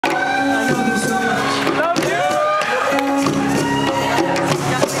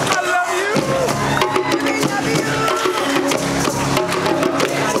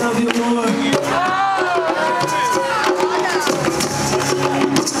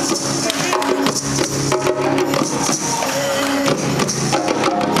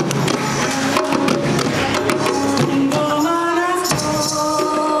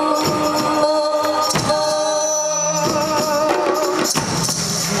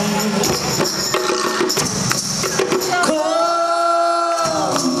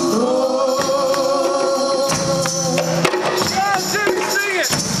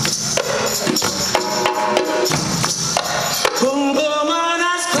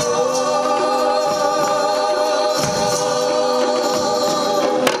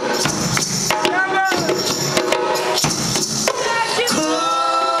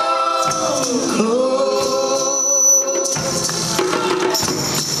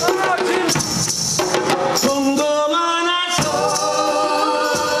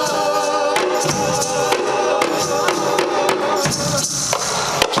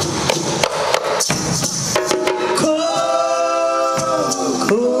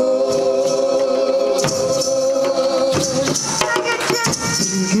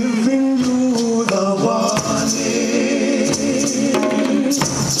Giving you the warning.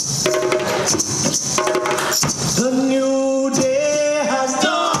 The new day has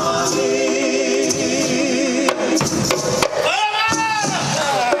dawned.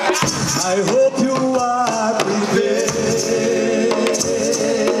 I hope you are prepared.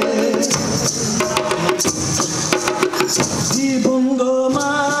 The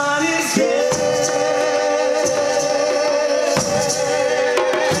Bongoman is here.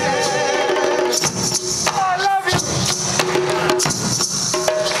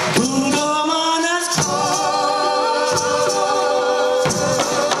 Bongoman has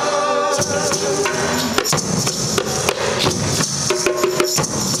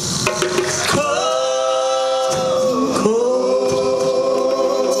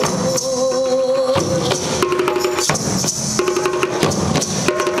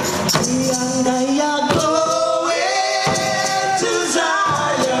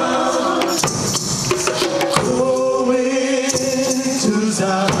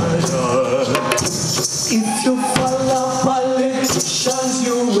if you follow politicians,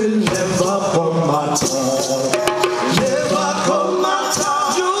 you will never come at all. Never come at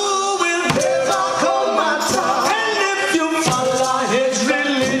all. You will never come at all. And if you follow his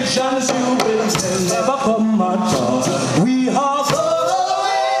religions, you will never come at all. We are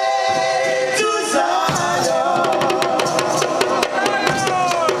going to Zion.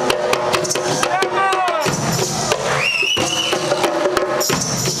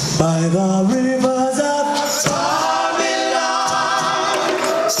 By the rivers of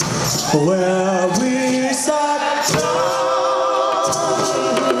where we sat down,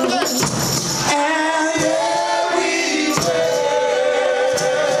 and there we were,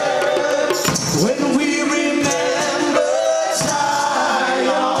 when we remember Zion.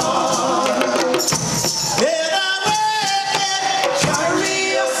 And the wicked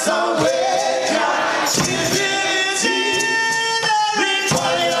carry us away, captivity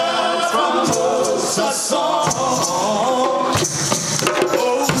required from us a song.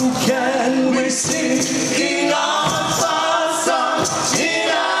 Can we sing in our song in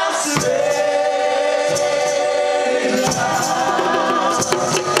Australia?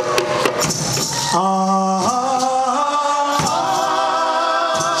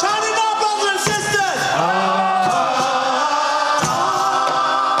 Shout it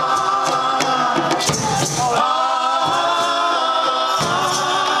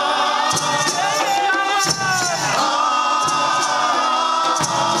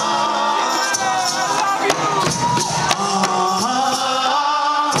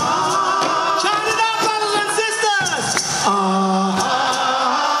out, brothers and sisters!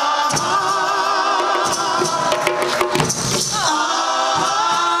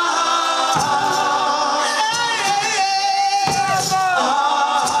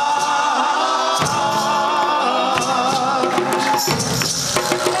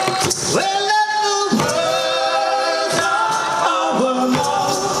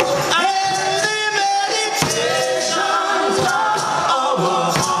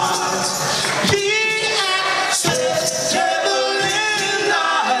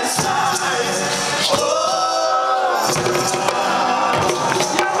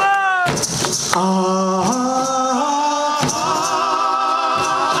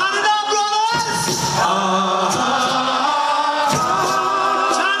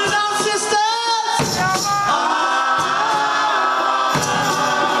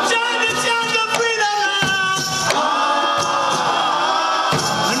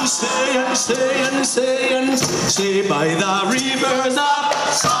 Say by the rivers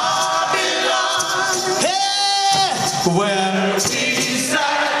of Babylon, hey, where